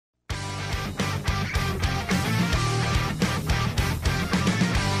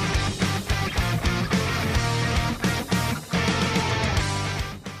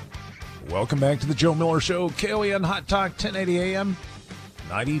Welcome back to the Joe Miller Show, KOEN Hot Talk, 1080 AM,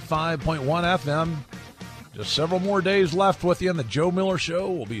 95.1 FM. Just several more days left with you, and the Joe Miller Show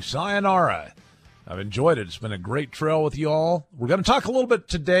will be sayonara. I've enjoyed it. It's been a great trail with you all. We're going to talk a little bit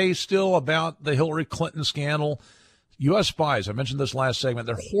today still about the Hillary Clinton scandal. U.S. spies, I mentioned this last segment,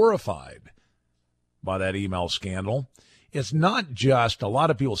 they're horrified by that email scandal. It's not just, a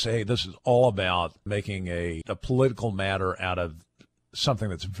lot of people say, hey, this is all about making a political matter out of something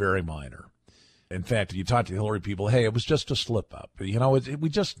that's very minor. In fact, you talk to the Hillary people, hey, it was just a slip up. You know,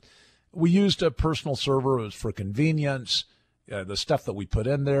 we used a personal server. It was for convenience. The stuff that we put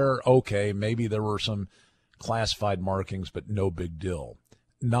in there, okay, maybe there were some classified markings, but no big deal.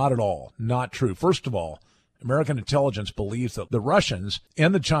 Not at all. Not true. First of all, American intelligence believes that the Russians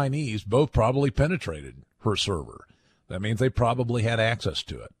and the Chinese both probably penetrated her server. That means they probably had access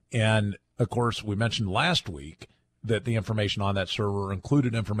to it. And, of course, we mentioned last week that the information on that server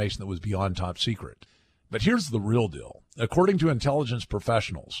included information that was beyond top secret. But here's the real deal. According to intelligence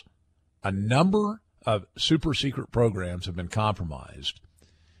professionals, a number of super secret programs have been compromised.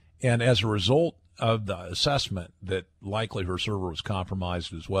 And as a result of the assessment that likely her server was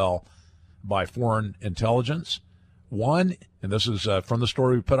compromised as well by foreign intelligence, one, and this is from the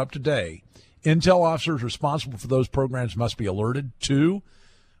story we put up today, intel officers responsible for those programs must be alerted. Two,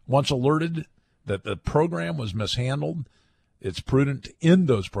 once alerted that the program was mishandled, it's prudent to end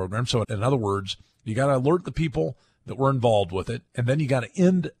those programs. So in other words, you got to alert the people that were involved with it, and then you got to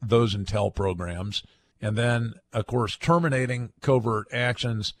end those intel programs. And then, of course, terminating covert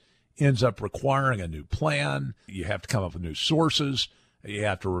actions ends up requiring a new plan. You have to come up with new sources. You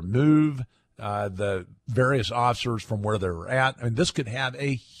have to remove the various officers from where they're at. I mean, this could have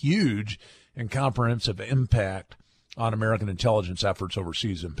a huge and comprehensive impact on American intelligence efforts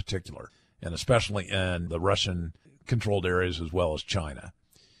overseas in particular, and especially in the Russian-controlled areas as well as China.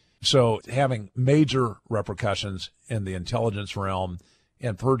 So having major repercussions in the intelligence realm,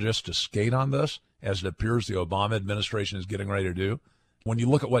 and for her just to skate on this, as it appears the Obama administration is getting ready to do, when you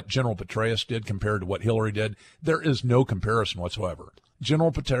look at what General Petraeus did compared to what Hillary did, there is no comparison whatsoever.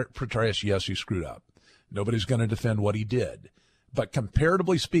 General Petraeus, yes, he screwed up. Nobody's going to defend what he did. But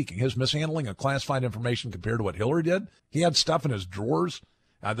comparatively speaking, his mishandling of classified information compared to what Hillary did, he had stuff in his drawers.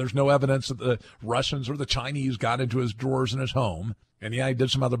 There's no evidence that the Russians or the Chinese got into his drawers in his home. And yeah, he did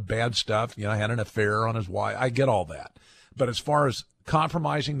some other bad stuff. You know, had an affair on his wife. I get all that. But as far as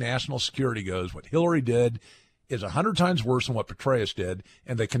compromising national security goes, what Hillary did is 100 times worse than what Petraeus did,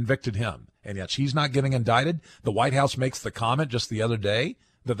 and they convicted him. And yet she's not getting indicted. The White House makes the comment just the other day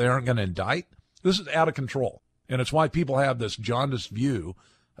that they aren't going to indict. This is out of control. And it's why people have this jaundiced view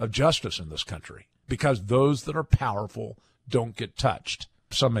of justice in this country, because those that are powerful don't get touched.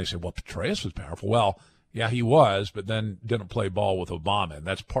 Some may say, well, Petraeus was powerful. Well, yeah, he was, but then didn't play ball with Obama. And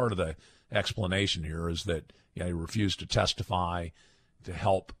that's part of the explanation here, is that he refused to testify to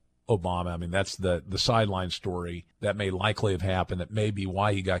help Obama. I mean, that's the sideline story that may likely have happened. That may be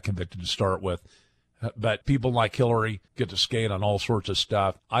why he got convicted to start with. But people like Hillary get to skate on all sorts of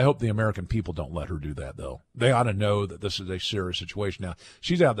stuff. I hope the American people don't let her do that, though. They ought to know that this is a serious situation. Now,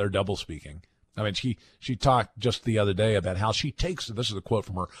 she's out there double speaking. I mean, she talked just the other day about how she takes, this is a quote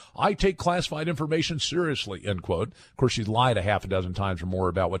from her, I take classified information seriously, end quote. Of course, she's lied a half a dozen times or more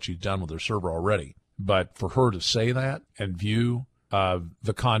about what she's done with her server already. But for her to say that and view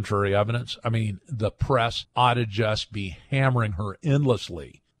the contrary evidence, I mean, the press ought to just be hammering her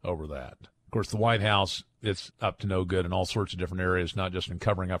endlessly over that. Of course, the White House, it's up to no good in all sorts of different areas, not just in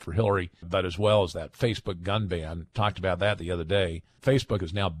covering up for Hillary, but as well as that Facebook gun ban. Talked about that the other day. Facebook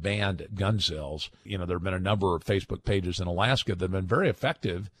is now banned at gun sales. You know, there have been a number of Facebook pages in Alaska that have been very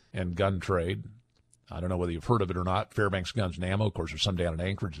effective in gun trade. I don't know whether you've heard of it or not. Fairbanks Guns and Ammo, of course, there's some down in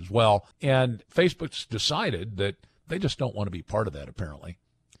Anchorage as well. And Facebook's decided that they just don't want to be part of that, apparently.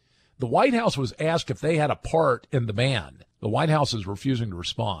 The White House was asked if they had a part in the ban. The White House is refusing to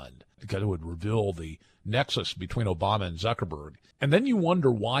respond, because it would reveal the nexus between Obama and Zuckerberg. And then you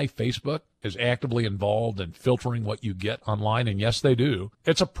wonder why Facebook is actively involved in filtering what you get online. And yes, they do.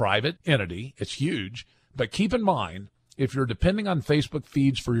 It's a private entity. It's huge. But keep in mind, if you're depending on Facebook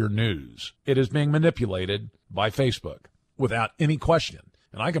feeds for your news, it is being manipulated by Facebook without any question.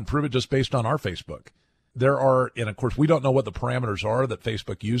 And I can prove it just based on our Facebook. There are, and of course, we don't know what the parameters are that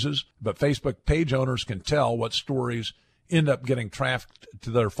Facebook uses, but Facebook page owners can tell what stories end up getting trafficked to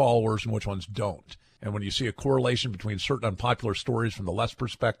their followers and which ones don't. And when you see a correlation between certain unpopular stories from the left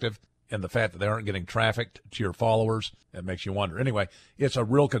perspective and the fact that they aren't getting trafficked to your followers, it makes you wonder. Anyway, it's a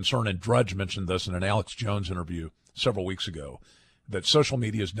real concern, and Drudge mentioned this in an Alex Jones interview several weeks ago, that social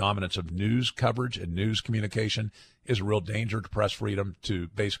media's dominance of news coverage and news communication is a real danger to press freedom, to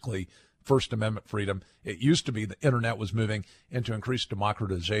basically First Amendment freedom. It used to be the internet was moving into increased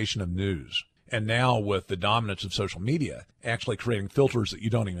democratization of news. And now with the dominance of social media, actually creating filters that you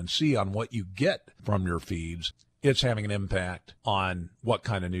don't even see on what you get from your feeds, it's having an impact on what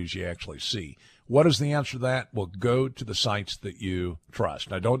kind of news you actually see. What is the answer to that? Well, go to the sites that you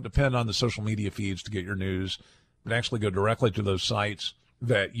trust. Now, don't depend on the social media feeds to get your news, but actually go directly to those sites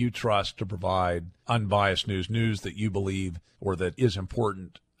that you trust to provide unbiased news that you believe or that is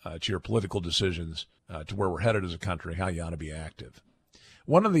important to your political decisions, to where we're headed as a country, how you ought to be active.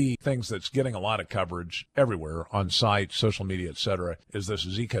 One of the things that's getting a lot of coverage everywhere on sites, social media, et cetera, is this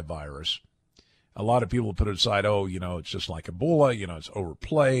Zika virus. A lot of people put it aside, it's just like Ebola, it's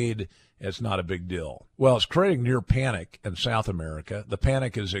overplayed, it's not a big deal. Well, it's creating near panic in South America. The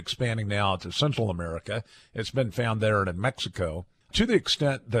panic is expanding now to Central America. It's been found there and in Mexico, to the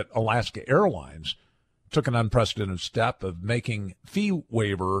extent that Alaska Airlines took an unprecedented step of making fee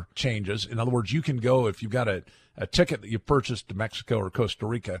waiver changes. In other words, you can go, if you've got a ticket that you purchased to Mexico or Costa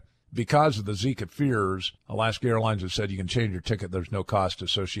Rica, because of the Zika fears, Alaska Airlines has said you can change your ticket. There's no cost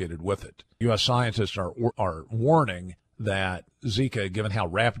associated with it. U.S. scientists are warning that Zika, given how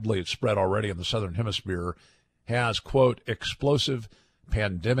rapidly it's spread already in the southern hemisphere, has, quote, explosive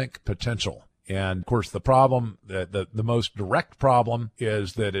pandemic potential. And, of course, the problem, the most direct problem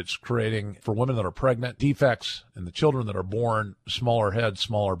is that it's creating, for women that are pregnant, defects in the children that are born, smaller heads,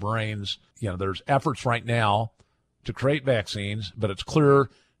 smaller brains. There's efforts right now to create vaccines, but it's clear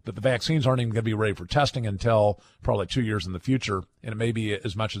that the vaccines aren't even going to be ready for testing until probably 2 years in the future, and it may be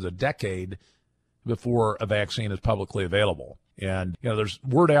as much as a decade before a vaccine is publicly available. And, there's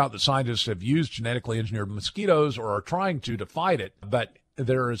word out that scientists have used genetically engineered mosquitoes or are trying to fight it, but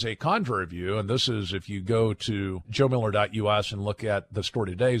there is a contrary view, and this is if you go to joemiller.us and look at the story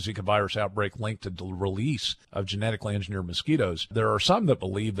today, Zika virus outbreak linked to the release of genetically engineered mosquitoes. There are some that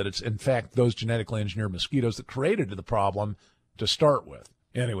believe that it's, in fact, those genetically engineered mosquitoes that created the problem to start with.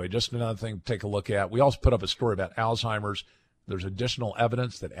 Anyway, just another thing to take a look at. We also put up a story about Alzheimer's. There's additional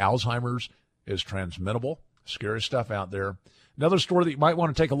evidence that Alzheimer's is transmittable. Scary stuff out there. Another story that you might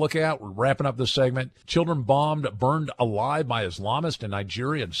want to take a look at, we're wrapping up this segment, children burned alive by Islamists in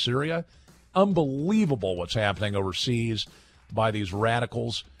Nigeria and Syria. Unbelievable what's happening overseas by these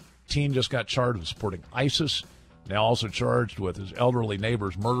radicals. Teen just got charged with supporting ISIS, now also charged with his elderly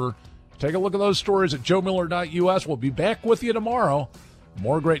neighbor's murder. Take a look at those stories at joemiller.us. We'll be back with you tomorrow.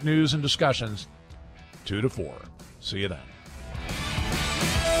 More great news and discussions, 2 to 4. See you then.